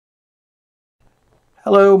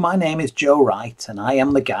Hello, my name is Joe Wright and I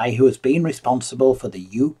am the guy who has been responsible for the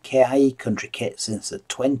UKIE country kit since the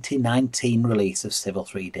 2019 release of Civil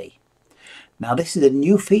 3D. Now this is a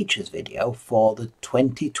new features video for the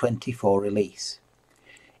 2024 release.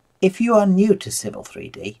 If you are new to Civil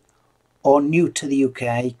 3D or new to the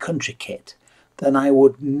UKIE country kit, then I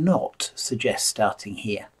would not suggest starting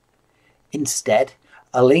here. Instead,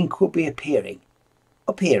 a link will be appearing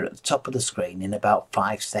up here at the top of the screen in about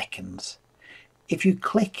 5 seconds. If you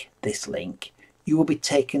click this link, you will be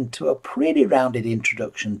taken to a pretty rounded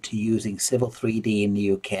introduction to using Civil 3D in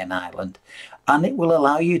the UK and Ireland, and it will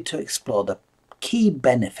allow you to explore the key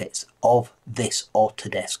benefits of this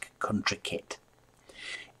Autodesk country kit.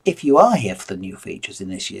 If you are here for the new features in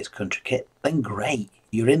this year's country kit, then great,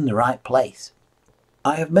 you're in the right place.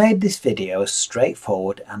 I have made this video as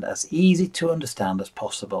straightforward and as easy to understand as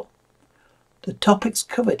possible. The topics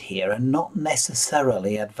covered here are not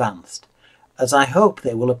necessarily advanced, as I hope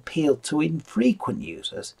they will appeal to infrequent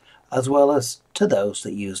users as well as to those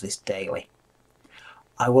that use this daily.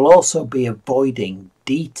 I will also be avoiding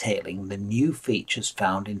detailing the new features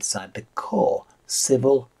found inside the core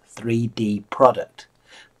Civil 3D product.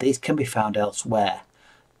 These can be found elsewhere.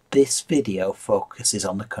 This video focuses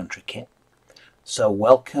on the country kit. So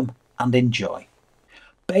welcome and enjoy.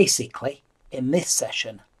 Basically, in this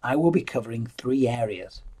session, I will be covering 3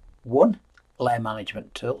 areas. 1. Layer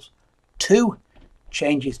management tools. 2.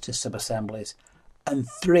 Changes to subassemblies, and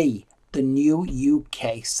 3. The new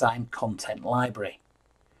UK signed content library.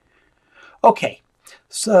 Okay,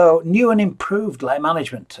 so new and improved layer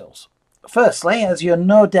management tools. Firstly, as you're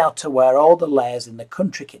no doubt aware, all the layers in the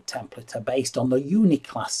country kit template are based on the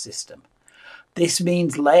Uniclass system. This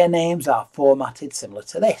means layer names are formatted similar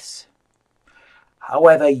to this.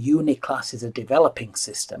 However, Uniclass is a developing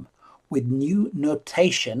system with new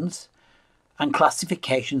notations and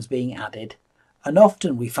classifications being added, and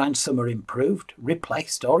often we find some are improved,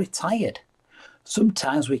 replaced or retired.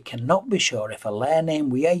 Sometimes we cannot be sure if a layer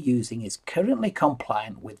name we are using is currently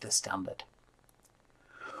compliant with the standard.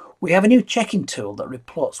 We have a new checking tool that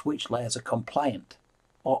reports which layers are compliant,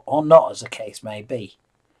 or not as the case may be.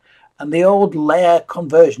 And the old layer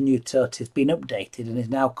conversion utility has been updated and is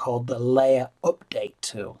now called the Layer Update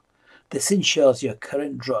tool. This ensures your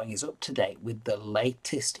current drawing is up to date with the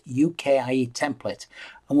latest UKIE template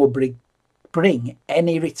and will bring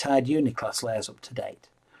any retired Uniclass layers up to date.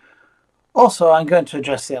 Also, I'm going to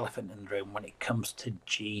address the elephant in the room when it comes to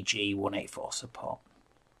GG184 support.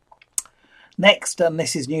 Next, and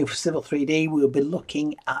this is new for Civil 3D, we'll be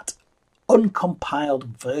looking at uncompiled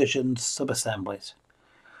versions subassemblies.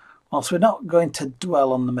 Whilst we're not going to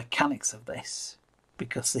dwell on the mechanics of this,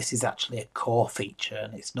 because this is actually a core feature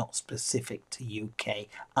and it's not specific to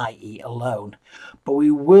UKIE alone, but we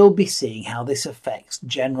will be seeing how this affects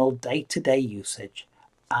general day-to-day usage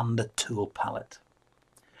and the tool palette.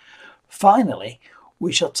 Finally,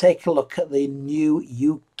 we shall take a look at the new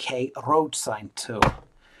UK road sign tool.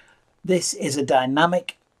 This is a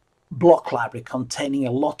dynamic block library containing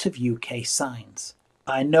a lot of UK signs.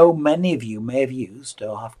 I know many of you may have used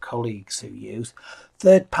or have colleagues who use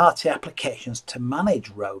third-party applications to manage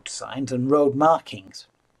road signs and road markings.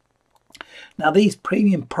 Now these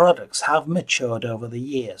premium products have matured over the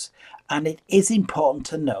years, and it is important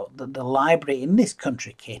to note that the library in this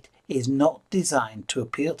country kit is not designed to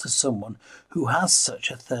appeal to someone who has such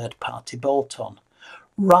a third-party bolt-on.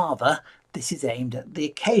 Rather, this is aimed at the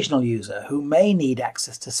occasional user who may need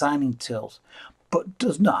access to signing tools, but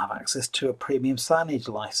does not have access to a premium signage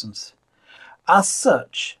license. As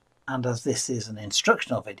such, and as this is an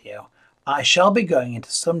instructional video, I shall be going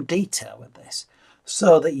into some detail with this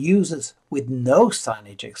so that users with no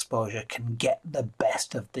signage exposure can get the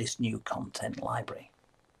best of this new content library.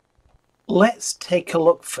 Let's take a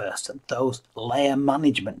look first at those layer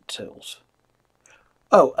management tools.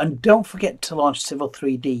 Oh, and don't forget to launch Civil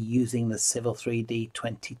 3D using the Civil 3D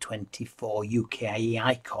 2024 UKIE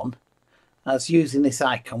icon, as using this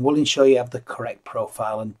icon will ensure you have the correct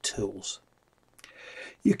profile and tools.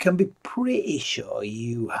 You can be pretty sure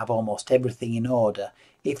you have almost everything in order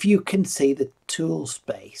if you can see the tool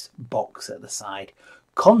space box at the side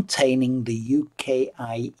containing the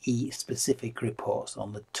UKIE specific reports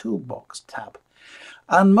on the Toolbox tab.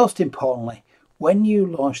 And most importantly, when you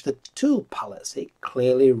launch the tool palettes, it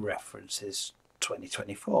clearly references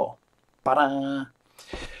 2024. Ta-da!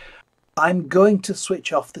 I'm going to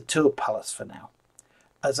switch off the tool palettes for now,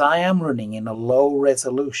 as I am running in a low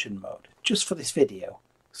resolution mode just for this video,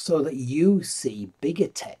 so that you see bigger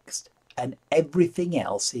text and everything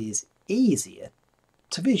else is easier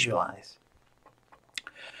to visualize.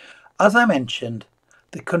 As I mentioned,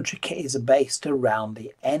 The country kit is based around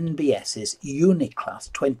the NBS's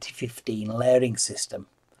Uniclass 2015 layering system.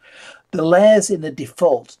 The layers in the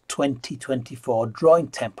default 2024 drawing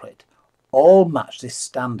template all match this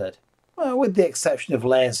standard, well, with the exception of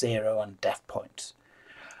layer 0 and depth points.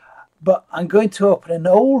 But I'm going to open an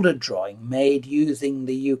older drawing made using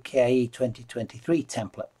the UKIE 2023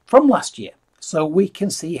 template from last year, so we can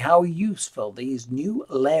see how useful these new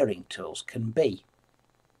layering tools can be.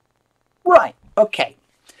 Right, okay,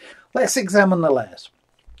 let's examine the layers.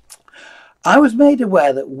 I was made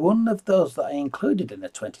aware that one of those that I included in the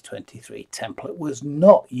 2023 template was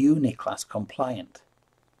not Uniclass compliant.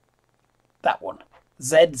 That one,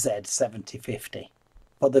 ZZ7050,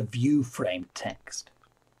 for the view frame text.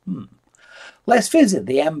 Let's visit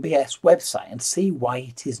the MBS website and see why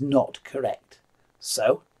it is not correct.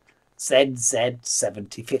 So,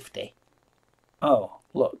 ZZ7050. Oh,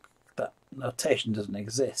 look, that notation doesn't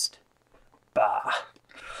exist. Bah.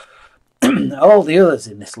 All the others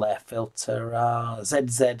in this layer filter are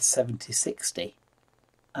ZZ7060.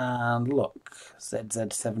 And look,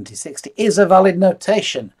 ZZ7060 is a valid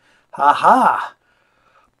notation. Ha!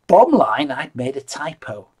 Bottom line, I'd made a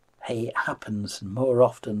typo. Hey, it happens more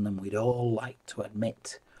often than we'd all like to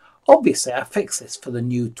admit. Obviously, I fixed this for the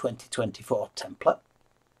new 2024 template.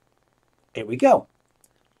 Here we go.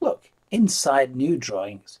 Look, inside new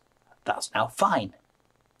drawings. That's now fine.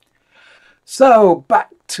 So,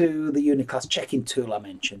 back to the Uniclass checking tool I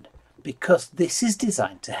mentioned, because this is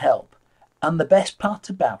designed to help. And the best part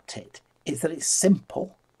about it is that it's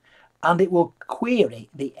simple and it will query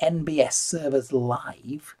the NBS servers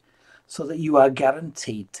live so that you are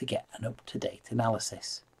guaranteed to get an up-to-date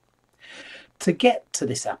analysis. To get to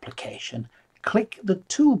this application, click the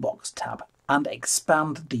Toolbox tab and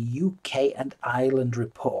expand the UK and Ireland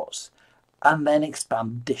reports, and then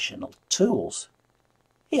expand additional tools.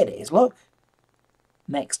 Here it is, look,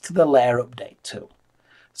 next to the Layer Update tool.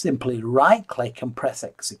 Simply right-click and press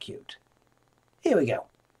Execute. Here we go.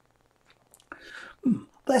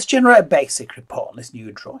 Let's generate a basic report on this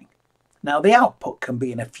new drawing. Now, the output can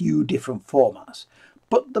be in a few different formats,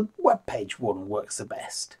 but the web page one works the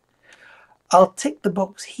best. I'll tick the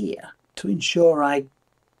box here to ensure I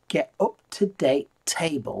get up-to-date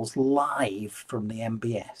tables live from the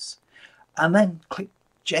MBS, and then click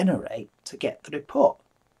Generate to get the report.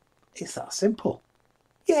 It's that simple.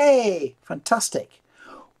 Yay! Fantastic!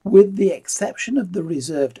 With the exception of the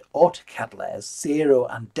reserved AutoCAD layers 0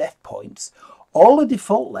 and depth points, all the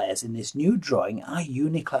default layers in this new drawing are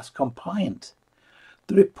Uniclass compliant.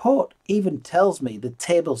 The report even tells me the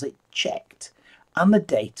tables it checked and the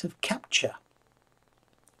date of capture.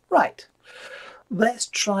 Right, let's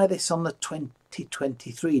try this on the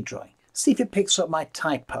 2023 drawing. See if it picks up my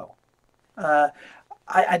typo.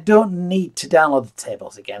 I don't need to download the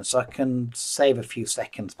tables again, so I can save a few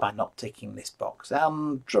seconds by not ticking this box.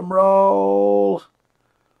 Drum roll.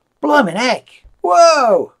 Blimey heck!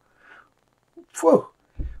 Whoa! Whew.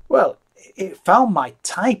 Well, it found my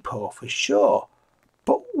typo for sure,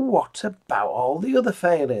 but what about all the other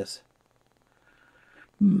failures?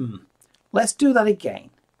 Let's do that again.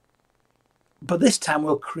 But this time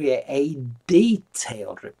we'll create a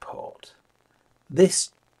detailed report.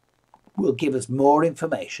 This will give us more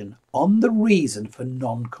information on the reason for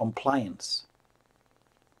non-compliance.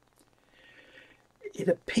 It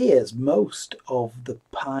appears most of the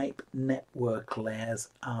pipe network layers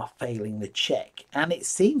are failing the check, and it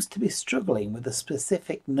seems to be struggling with a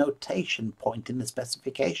specific notation point in the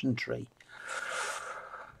specification tree.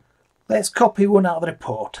 Let's copy one out of the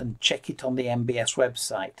report and check it on the MBS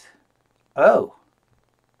website. Oh,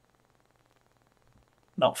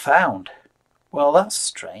 not found. Well, that's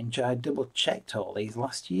strange. I double-checked all these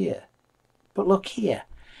last year. But look here.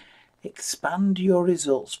 Expand your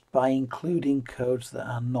results by including codes that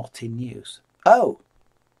are not in use. Oh,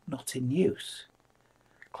 not in use.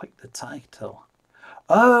 Click the title.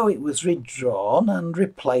 Oh, it was redrawn and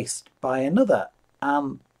replaced by another.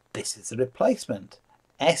 And this is the replacement.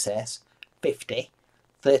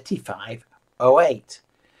 SS503508.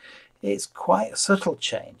 It's quite a subtle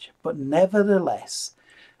change, but nevertheless,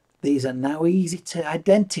 these are now easy to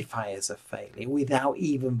identify as a failure without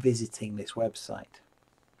even visiting this website.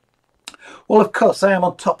 Well, of course, I am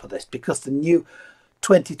on top of this because the new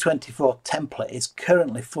 2024 template is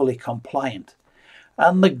currently fully compliant,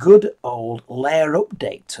 and the good old Layer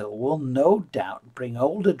Update tool will no doubt bring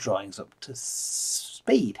older drawings up to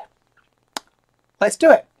speed. Let's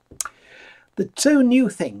do it. The two new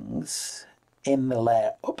things in the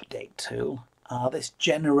Layer Update tool are this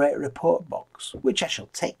Generate Report box, which I shall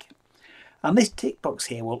tick, and this tick box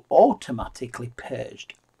here will automatically purge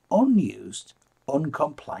unused,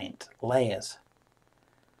 uncompliant layers.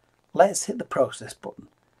 let's hit the process button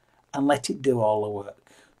and let it do all the work.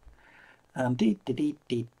 And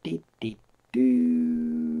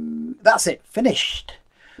that's it, finished.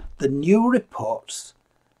 The new reports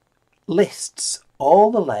lists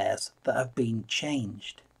all the layers that have been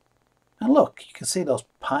changed. And look, you can see those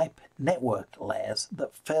pipe network layers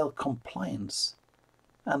that fail compliance.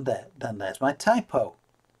 And then there's my typo.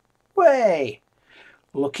 Way!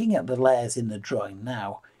 Looking at the layers in the drawing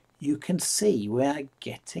now, you can see we are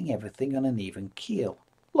getting everything on an even keel.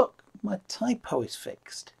 Look, my typo is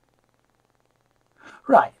fixed.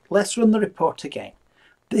 Right, let's run the report again.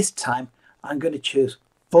 This time I'm going to choose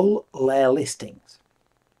full layer listings,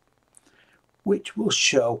 which will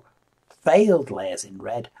show failed layers in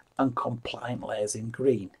red and compliant layers in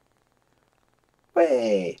green.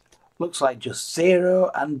 Way! Looks like just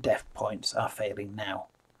 0 and def points are failing now.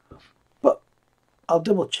 But I'll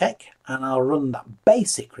double check and I'll run that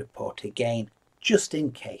basic report again just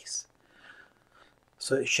in case.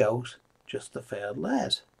 So it shows just the failed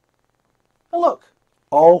layers. And look,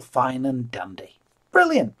 all fine and dandy.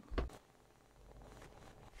 Brilliant!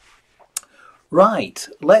 Right,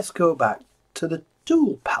 let's go back to the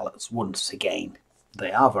tool palettes once again.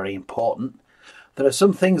 They are very important. There are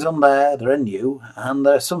some things on there that are new, and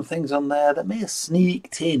there are some things on there that may have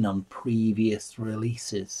sneaked in on previous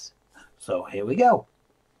releases. So here we go.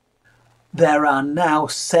 There are now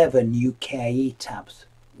 7 UKIE tabs,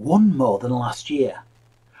 one more than last year.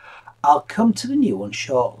 I'll come to the new one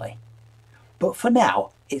shortly, but for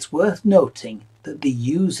now it's worth noting that the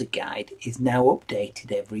user guide is now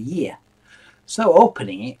updated every year. So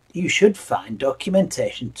opening it, you should find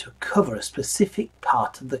documentation to cover a specific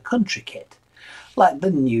part of the country kit, like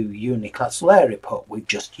the new Uniclass layer report we've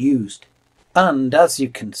just used. And as you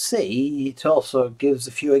can see, it also gives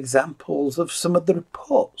a few examples of some of the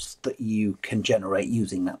reports that you can generate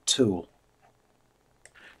using that tool.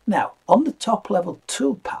 Now, on the top level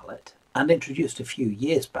tool palette, and introduced a few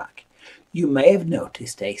years back, you may have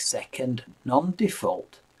noticed a second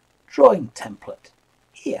non-default drawing template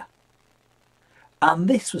here. And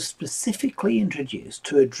this was specifically introduced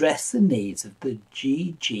to address the needs of the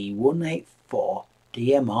GG184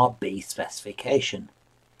 DMRB specification.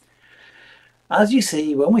 As you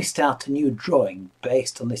see, when we start a new drawing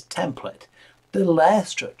based on this template, the layer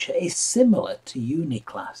structure is similar to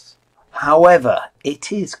Uniclass. However,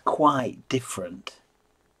 it is quite different.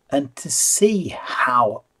 And to see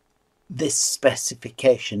how this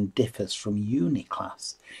specification differs from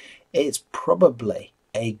Uniclass, it's probably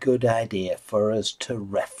a good idea for us to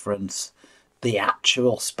reference the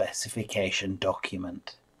actual specification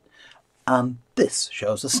document. And this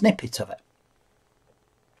shows a snippet of it.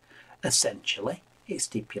 Essentially, it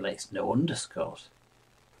stipulates no underscores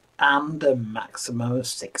and a maximum of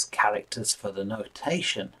 6 characters for the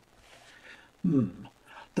notation.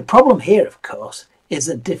 The problem here, of course, is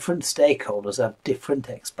that different stakeholders have different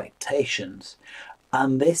expectations,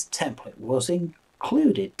 and this template was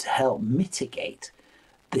included to help mitigate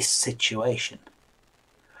this situation.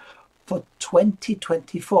 For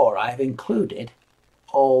 2024, I have included,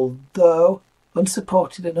 although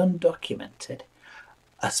unsupported and undocumented,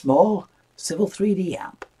 a small Civil 3D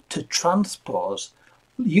app to transpose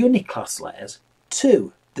Uniclass layers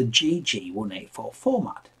to the GG184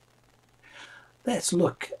 format. Let's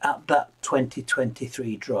look at that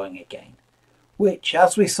 2023 drawing again, which,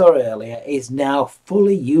 as we saw earlier, is now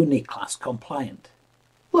fully Uniclass compliant.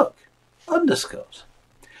 Look, underscores.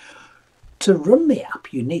 To run the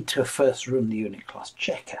app, you need to first run the Uniclass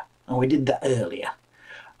checker, and we did that earlier.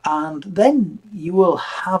 And then you will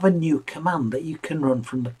have a new command that you can run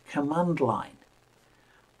from the command line.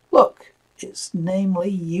 Look, it's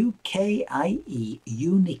namely UKIE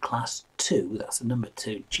Uniclass 2, that's the number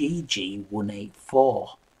 2,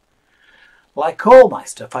 GG184. Like all my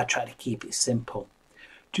stuff, I try to keep it simple.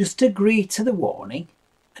 Just agree to the warning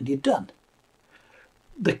and you're done.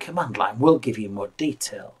 The command line will give you more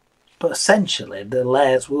detail, but essentially the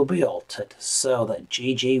layers will be altered so that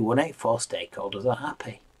GG184 stakeholders are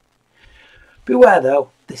happy. Beware though,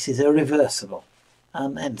 this is irreversible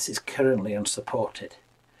and hence is currently unsupported.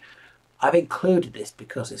 I've included this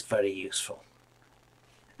because it's very useful.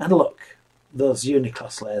 And look, those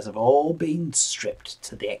Uniclass layers have all been stripped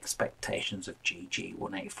to the expectations of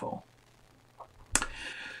GG184.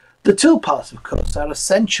 The toolpaths, of course, are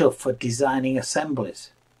essential for designing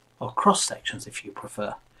assemblies, or cross-sections if you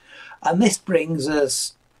prefer. And this brings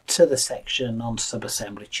us to the section on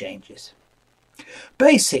subassembly changes.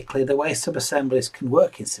 Basically, the way subassemblies can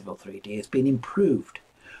work in Civil 3D has been improved,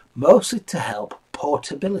 mostly to help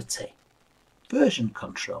portability, version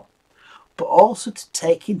control, but also to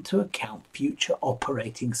take into account future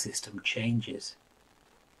operating system changes.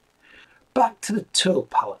 Back to the tool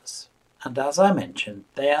palettes, and as I mentioned,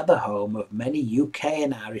 they are the home of many UK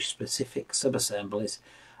and Irish specific sub-assemblies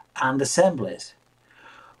and assemblies.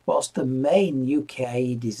 Whilst the main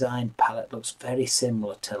UKIE design palette looks very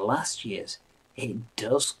similar to last year's, it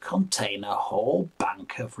does contain a whole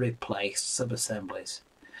bank of replaced sub-assemblies.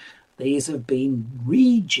 These have been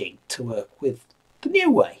rejigged to work with the new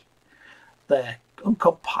way. They're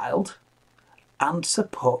uncompiled and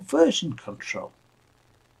support version control.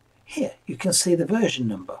 Here you can see the version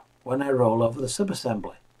number when I roll over the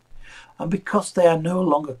subassembly. And because they are no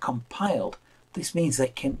longer compiled, this means they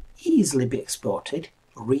can easily be exported,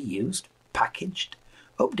 reused, packaged,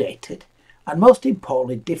 updated, and most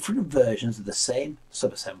importantly, different versions of the same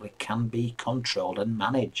subassembly can be controlled and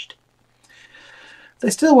managed. They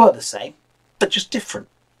still work the same, but just different.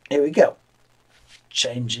 Here we go.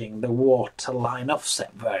 Changing the waterline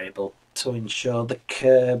offset variable to ensure the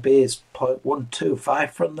curb is 0.125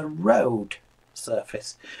 from the road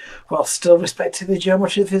surface, while still respecting the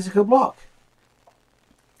geometry of the physical block.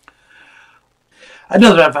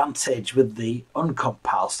 Another advantage with the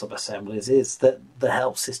uncompiled subassemblies is that the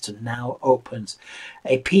help system now opens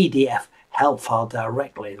a PDF help file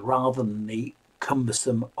directly rather than the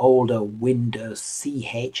cumbersome older Windows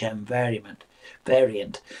CHM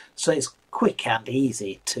variant. So it's quick and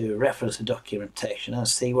easy to reference the documentation and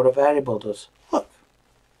see what a variable does. Look,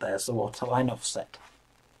 there's the waterline offset.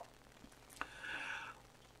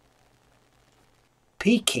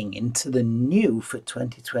 Peeking into the new for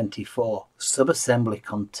 2024 subassembly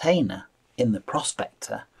container in the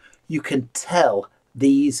prospector, you can tell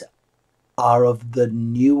these are of the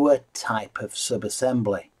newer type of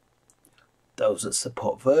subassembly, those that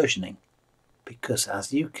support versioning, because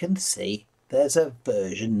as you can see, there's a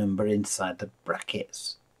version number inside the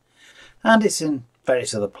brackets, and it's in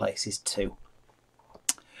various other places too.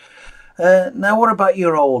 Now what about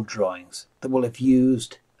your old drawings that will have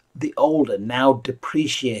used the older, now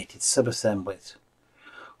depreciated subassemblies?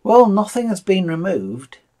 Well, nothing has been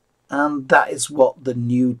removed, and that is what the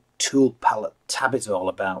new tool palette tab is all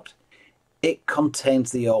about. It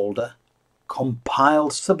contains the older,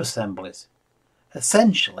 compiled subassemblies.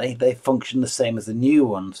 Essentially, they function the same as the new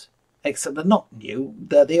ones, except they're not new,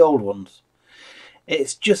 they're the old ones.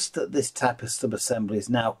 It's just that this type of subassembly is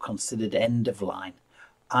now considered end of line,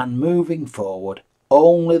 and moving forward,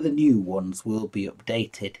 only the new ones will be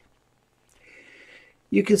updated.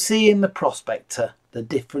 You can see in the prospector the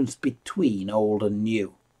difference between old and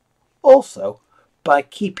new. Also, by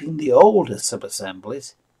keeping the older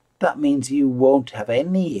subassemblies, that means you won't have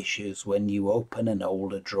any issues when you open an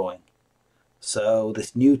older drawing. So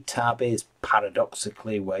this new tab is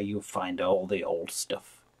paradoxically where you'll find all the old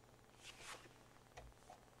stuff.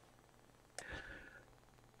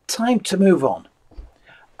 Time to move on.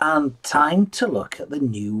 And time to look at the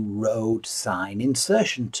new road sign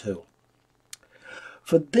insertion tool.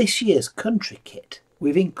 For this year's country kit,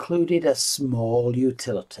 we've included a small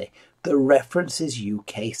utility that references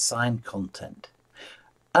UK sign content.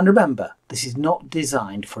 And remember, this is not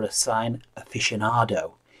designed for a sign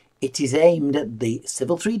aficionado. It is aimed at the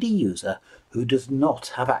Civil 3D user who does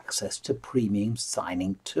not have access to premium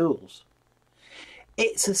signing tools.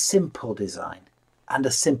 It's a simple design and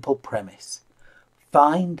a simple premise.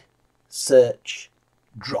 Find, search,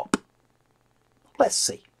 drop. Let's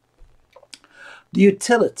see. The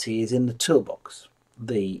utility is in the toolbox,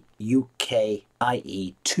 the UKIE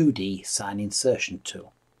 2D sign insertion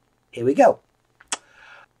tool. Here we go.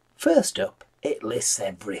 First up, it lists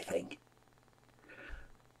everything.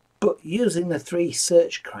 But using the 3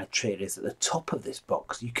 search criteria at the top of this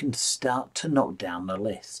box, you can start to knock down the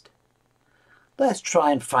list. Let's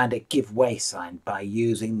try and find a give way sign by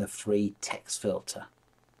using the free text filter.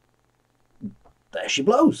 There she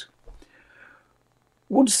blows.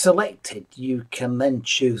 Once selected, you can then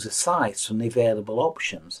choose a size from the available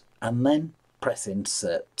options and then press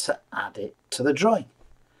insert to add it to the drawing.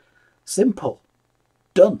 Simple.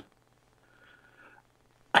 Done.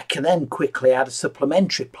 I can then quickly add a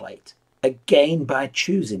supplementary plate, again by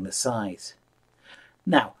choosing the size.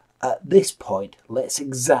 Now, at this point, let's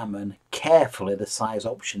examine carefully the size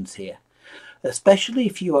options here, especially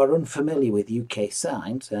if you are unfamiliar with UK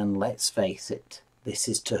signs, and let's face it, this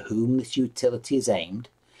is to whom this utility is aimed,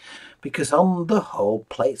 because on the whole,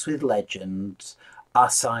 plates with legends are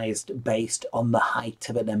sized based on the height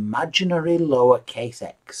of an imaginary lowercase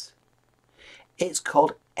x. It's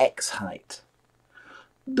called X height.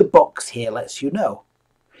 The box here lets you know.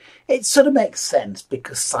 It sort of makes sense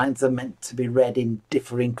because signs are meant to be read in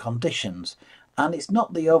differing conditions, and it's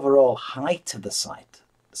not the overall height of the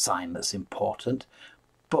sign that's important,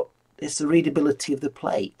 but it's the readability of the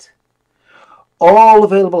plate. all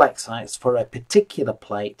available excites for a particular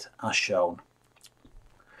plate are shown.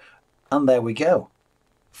 And there we go.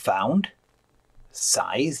 Found,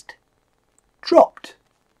 sized, dropped.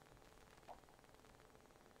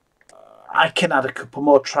 I can add a couple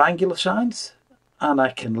more triangular signs and I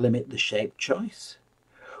can limit the shape choice.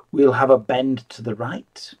 We'll have a bend to the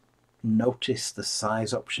right. Notice the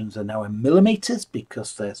size options are now in millimeters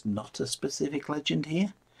because there's not a specific legend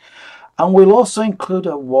here. And we'll also include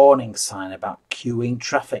a warning sign about queuing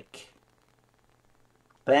traffic.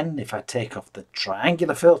 Then if I take off the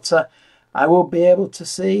triangular filter, I will be able to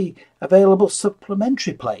see available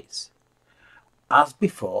supplementary plates. As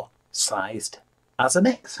before, sized as an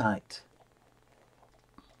X height.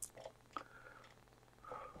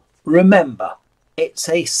 Remember, it's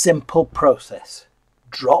a simple process.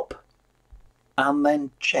 Drop and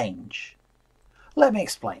then change. Let me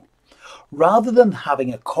explain. Rather than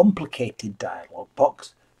having a complicated dialog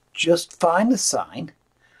box, just find the sign,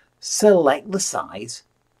 select the size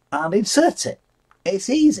and insert it. It's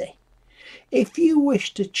easy. If you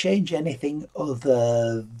wish to change anything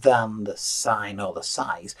other than the sign or the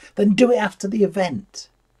size, then do it after the event.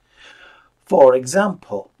 For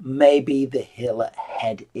example, maybe the hill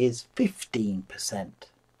head is 15%.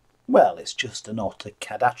 Well, it's just an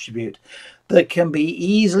AutoCAD attribute that can be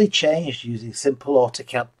easily changed using simple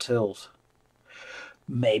AutoCAD tools.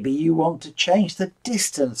 Maybe you want to change the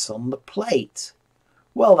distance on the plate.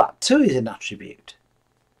 Well, that too is an attribute.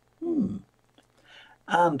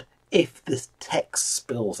 And if the text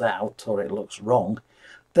spills out or it looks wrong,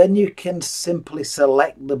 then you can simply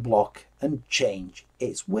select the block and change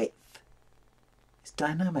its width. It's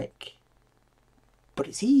dynamic, but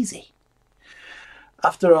it's easy.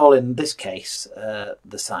 After all, in this case,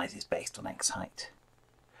 the size is based on X height.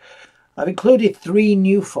 I've included 3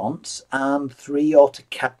 new fonts and 3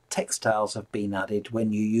 AutoCAD text styles have been added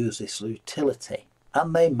when you use this utility,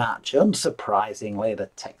 and they match, unsurprisingly, the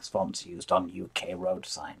text fonts used on UK road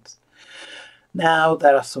signs. Now,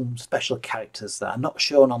 there are some special characters that are not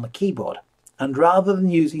shown on the keyboard, and rather than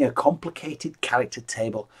using a complicated character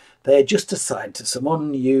table, they are just assigned to some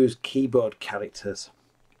unused keyboard characters.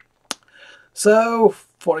 So,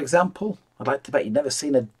 for example, I'd like to bet you've never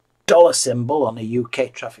seen a dollar symbol on a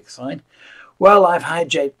UK traffic sign. Well, I've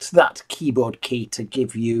hijacked that keyboard key to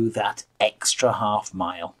give you that extra half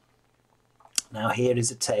mile. Now here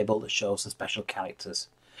is a table that shows the special characters,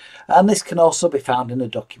 and this can also be found in the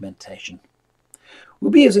documentation.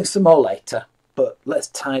 We'll be using some more later, but let's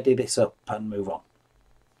tidy this up and move on.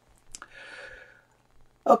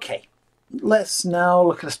 Okay, let's now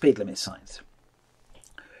look at the speed limit signs.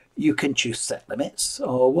 You can choose set limits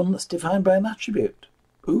or one that's defined by an attribute.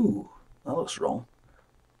 Ooh, that looks wrong.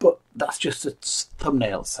 But that's just a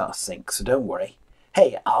thumbnail sort of sync, so don't worry.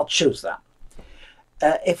 Hey, I'll choose that.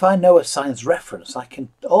 If I know a sign's reference, I can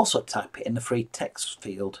also type it in the free text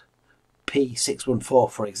field.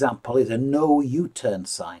 P614, for example, is a no U-turn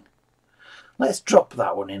sign. Let's drop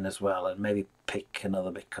that one in as well and maybe pick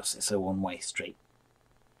another because it's a one-way street.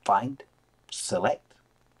 Find, select,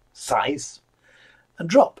 size, and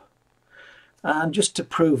drop. And just to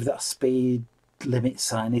prove that speed limit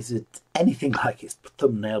sign isn't anything like its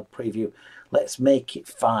thumbnail preview, let's make it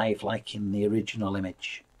 5 like in the original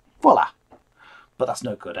image. Voila! But that's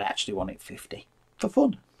no good, I actually want it 50 for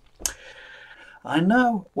fun. I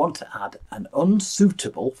now want to add an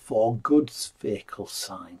unsuitable for goods vehicle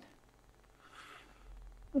sign.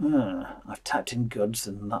 I've typed in goods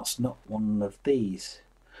and that's not one of these.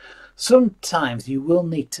 Sometimes you will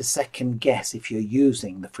need to second guess if you're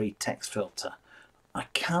using the free text filter. I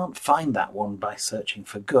can't find that one by searching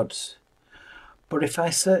for goods. But if I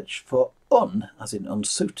search for as in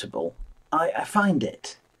unsuitable, I find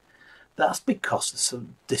it. That's because the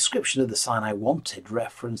description of the sign I wanted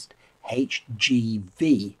referenced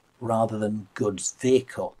HGV rather than goods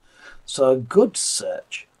vehicle. So a goods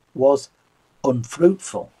search was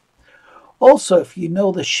unfruitful. Also, if you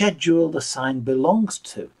know the schedule the sign belongs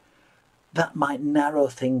to, that might narrow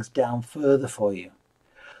things down further for you.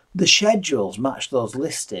 The schedules match those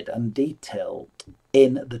listed and detailed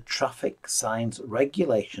in the Traffic Signs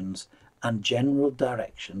Regulations and General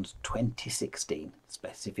Directions 2016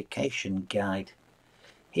 Specification Guide.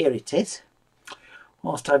 Here it is.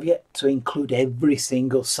 Whilst I've yet to include every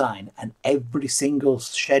single sign and every single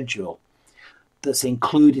schedule that's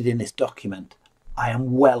included in this document, I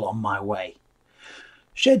am well on my way.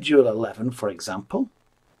 Schedule 11, for example,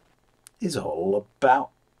 is all about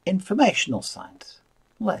informational signs.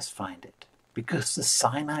 Let's find it, because the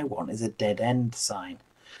sign I want is a dead-end sign,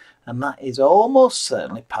 and that is almost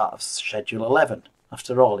certainly part of Schedule 11.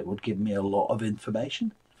 After all, it would give me a lot of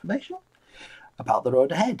information about the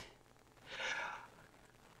road ahead.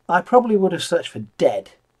 I probably would have searched for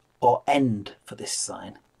dead or end for this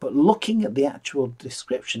sign, but looking at the actual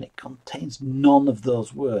description, it contains none of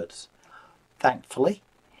those words. Thankfully,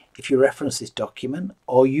 if you reference this document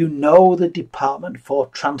or you know the Department for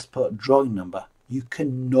Transport drawing number, you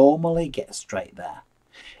can normally get straight there.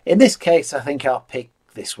 In this case, I think I'll pick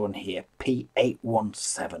this one here,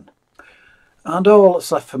 P817. And all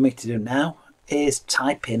that's left for me to do now is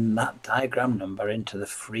type in that diagram number into the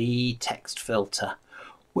free text filter,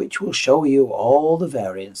 which will show you all the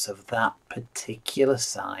variants of that particular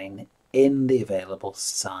sign in the available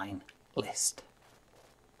sign list.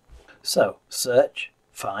 So, search,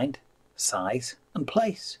 find, size and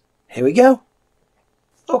place. Here we go.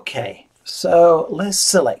 Okay, so let's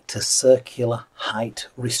select a circular height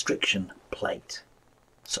restriction plate.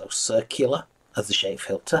 So circular as the shape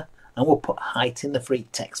filter, and we'll put height in the free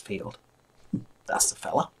text field. That's the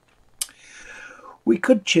fella. We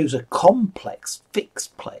could choose a complex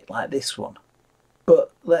fixed plate like this one,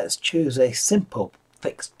 but let's choose a simple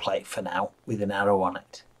fixed plate for now with an arrow on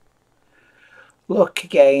it. Look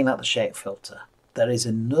again at the shape filter. There is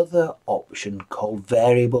another option called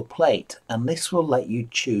variable plate, and this will let you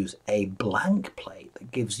choose a blank plate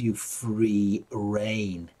that gives you free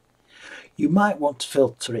rein. You might want to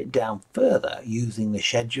filter it down further using the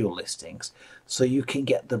schedule listings so you can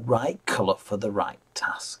get the right colour for the right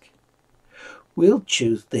task. We'll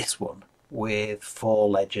choose this one with 4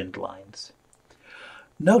 legend lines.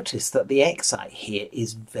 Notice that the X height here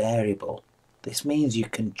is variable. This means you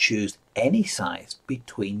can choose any size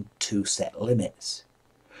between 2 set limits.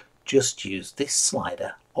 Just use this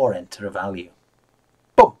slider or enter a value.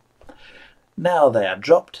 Boom! Now they are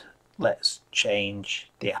dropped, let's change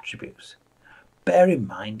the attributes. Bear in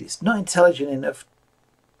mind it's not intelligent enough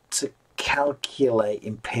to calculate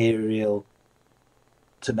imperial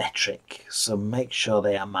to metric, so make sure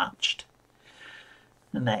they are matched.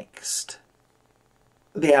 Next,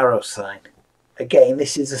 the arrow sign. Again,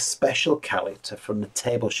 this is a special character from the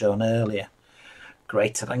table shown earlier.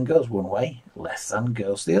 Greater than goes one way, less than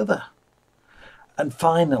goes the other. And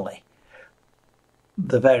finally,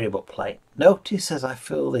 the variable plate. Notice as I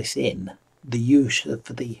fill this in, the use of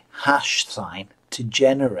the hash sign to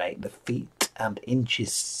generate the feet and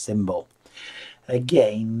inches symbol.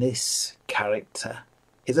 Again, this character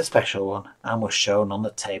is a special one and was shown on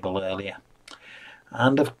the table earlier.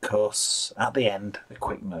 And of course, at the end, a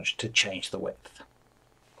quick nudge to change the width.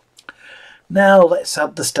 Now let's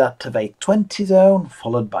add the start of a 20 zone,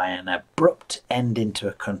 followed by an abrupt end into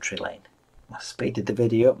a country lane. I speeded the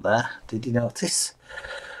video up there, did you notice?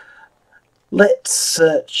 Let's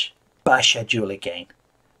search by schedule again.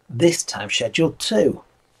 This time schedule 2,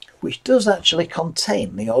 which does actually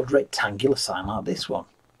contain the odd rectangular sign like this one.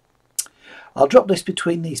 I'll drop this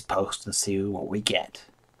between these posts and see what we get.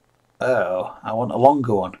 Oh, I want a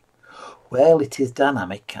longer one. Well, it is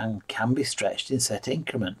dynamic and can be stretched in set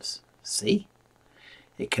increments. See?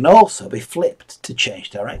 It can also be flipped to change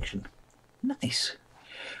direction. Nice.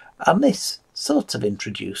 And this sort of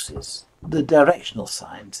introduces the directional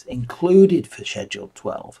signs included for Schedule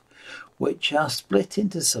 12, which are split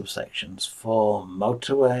into subsections for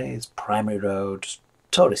motorways, primary roads,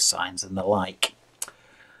 tourist signs and the like.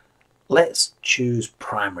 Let's choose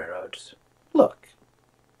primary roads. Look,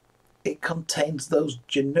 it contains those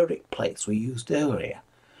generic plates we used earlier,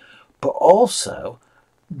 but also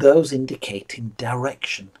those indicating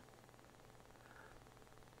direction.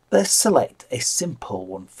 Let's select a simple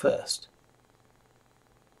one first,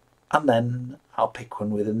 and then I'll pick one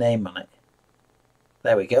with a name on it.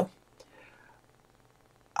 There we go.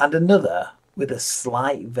 And another with a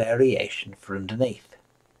slight variation for underneath.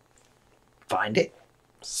 Find it,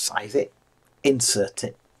 size it, insert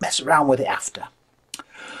it, mess around with it after.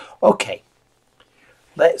 Okay,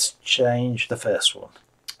 let's change the first one.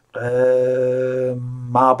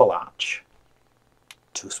 Marble arch.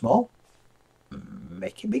 Too small?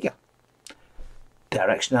 Make it bigger.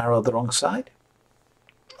 Direction arrow the wrong side?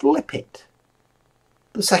 Flip it.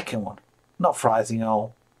 The second one. Not Freising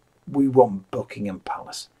all. We want Buckingham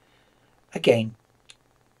Palace. Again,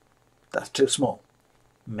 that's too small.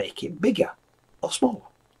 Make it bigger or smaller.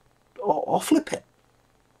 Or flip it.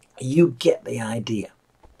 You get the idea.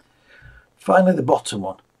 Finally, the bottom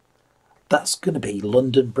one. That's going to be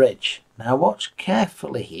London Bridge. Now watch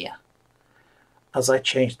carefully here as I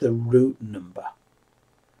change the route number.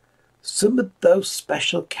 Some of those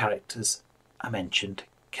special characters I mentioned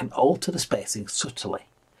can alter the spacing subtly.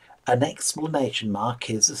 An exclamation mark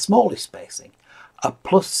is the smallest spacing, a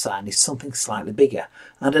plus sign is something slightly bigger,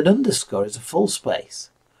 and an underscore is a full space.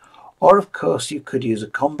 Or of course you could use a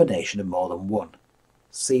combination of more than one.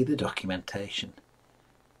 See the documentation.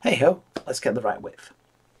 Hey ho, let's get the right width.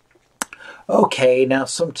 Okay, now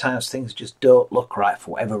sometimes things just don't look right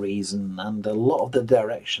for whatever reason, and a lot of the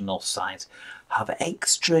directional signs have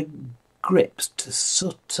extra grips to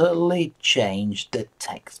subtly change the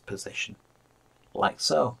text position, like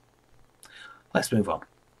so. Let's move on.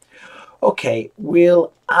 Okay,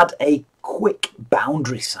 we'll add a quick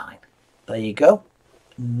boundary sign. There you go.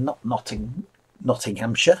 Not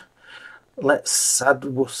Nottinghamshire. Let's add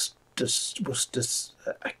Worcester.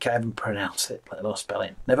 I can't even pronounce it, let alone spell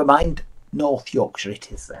it. Never mind. North Yorkshire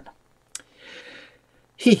it is then.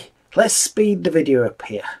 Let's speed the video up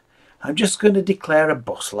here. I'm just going to declare a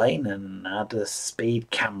bus lane and add a speed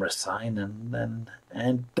camera sign and then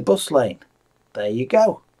end the bus lane. There you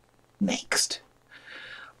go. Next.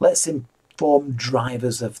 Let's inform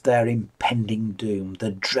drivers of their impending doom,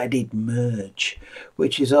 the dreaded merge,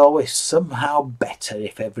 which is always somehow better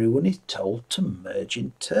if everyone is told to merge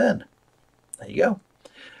in turn. There you go.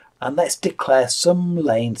 And let's declare some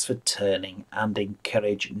lanes for turning and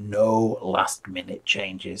encourage no last minute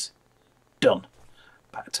changes. Done.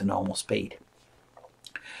 Back to normal speed.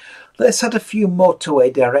 Let's add a few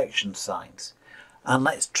motorway direction signs and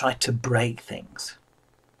let's try to break things.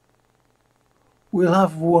 We'll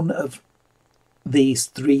have one of these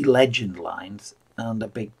 3 legend lines and a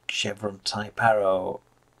big chevron type arrow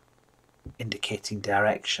indicating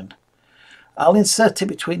direction. I'll insert it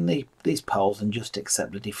between these poles and just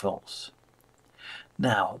accept the defaults.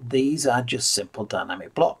 Now, these are just simple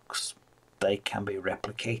dynamic blocks. They can be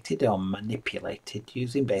replicated or manipulated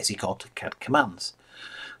using basic AutoCAD commands.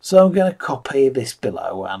 So I'm going to copy this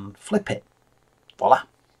below and flip it. Voila!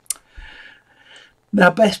 Now,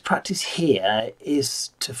 best practice here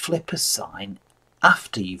is to flip a sign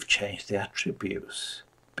after you've changed the attributes,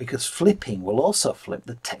 because flipping will also flip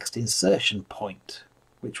the text insertion point,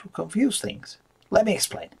 which will confuse things. Let me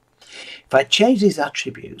explain. If I change these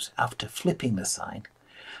attributes after flipping the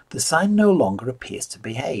sign no longer appears to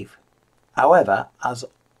behave. However, as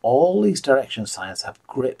all these direction signs have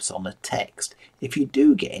grips on the text, if you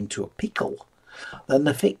do get into a pickle, then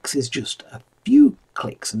the fix is just a few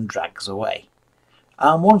clicks and drags away.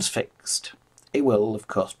 And once fixed, it will of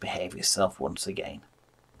course behave itself once again.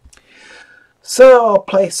 So I'll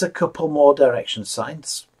place a couple more direction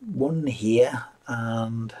signs, one here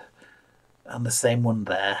and the same one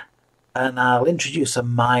there, and I'll introduce a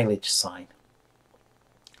mileage sign.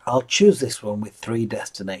 I'll choose this one with 3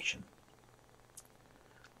 destination.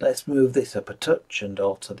 Let's move this up a touch and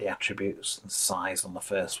alter the attributes and size on the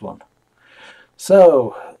first one.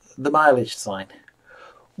 So, the mileage sign.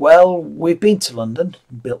 Well, we've been to London,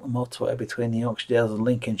 built the motorway between the Yorkshire Dales and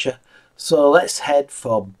Lincolnshire, so let's head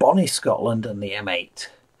for Bonnie, Scotland and the M8.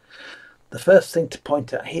 The first thing to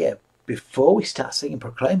point out here, before we start singing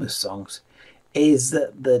Proclaimers songs, is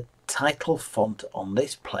that the title font on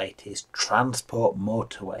this plate is Transport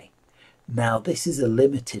Motorway. Now, this is a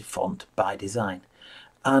limited font by design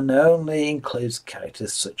and only includes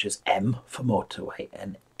characters such as M for motorway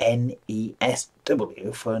and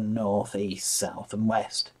NESW for north, east, south and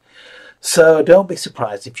west. So don't be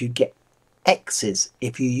surprised if you get X's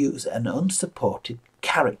if you use an unsupported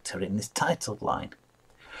character in this title line.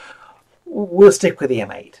 We'll stick with the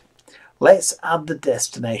M8. Let's add the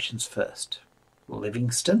destinations first.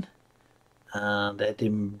 Livingston and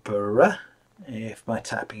Edinburgh, if my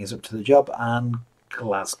typing is up to the job, and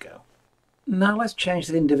Glasgow. Now let's change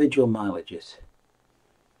the individual mileages.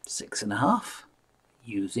 6.5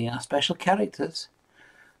 using our special characters,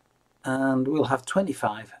 and we'll have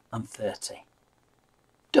 25 and 30.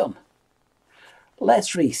 Done.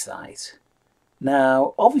 Let's resize.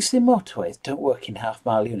 Now obviously motorways don't work in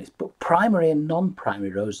half-mile units, but primary and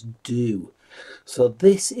non-primary roads do. So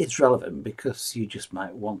this is relevant because you just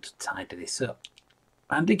might want to tidy this up.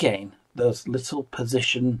 And again, those little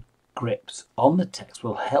position grips on the text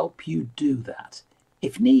will help you do that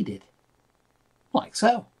if needed, like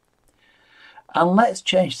so. And let's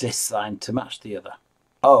change this sign to match the other.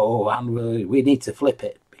 Oh, and we need to flip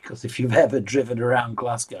it, because if you've ever driven around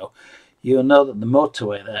Glasgow, you'll know that the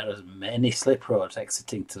motorway there has many slip roads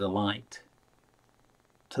exiting to the light.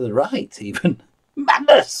 To the right, even.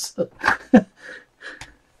 Madness!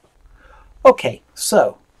 Okay,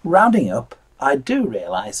 so, rounding up, I do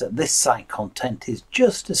realise that this site content is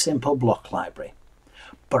just a simple block library,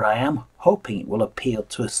 but I am hoping it will appeal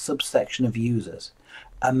to a subsection of users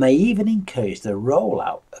and may even encourage the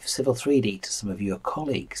rollout of Civil 3D to some of your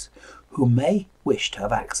colleagues who may wish to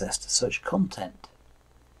have access to such content.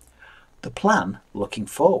 The plan, looking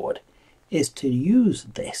forward, is to use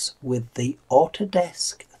this with the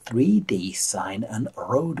Autodesk 3D sign and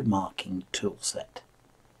road marking toolset,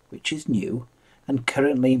 which is new and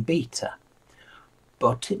currently in beta,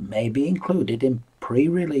 but it may be included in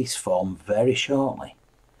pre-release form very shortly.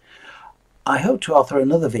 I hope to author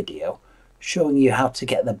another video showing you how to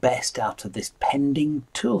get the best out of this pending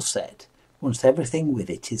toolset once everything with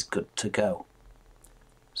it is good to go.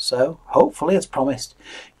 So, hopefully, as promised,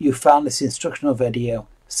 you found this instructional video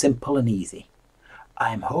simple and easy.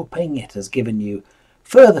 I am hoping it has given you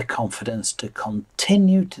further confidence to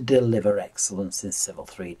continue to deliver excellence in Civil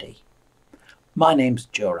 3D. My name's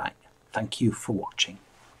Joe Wright. Thank you for watching.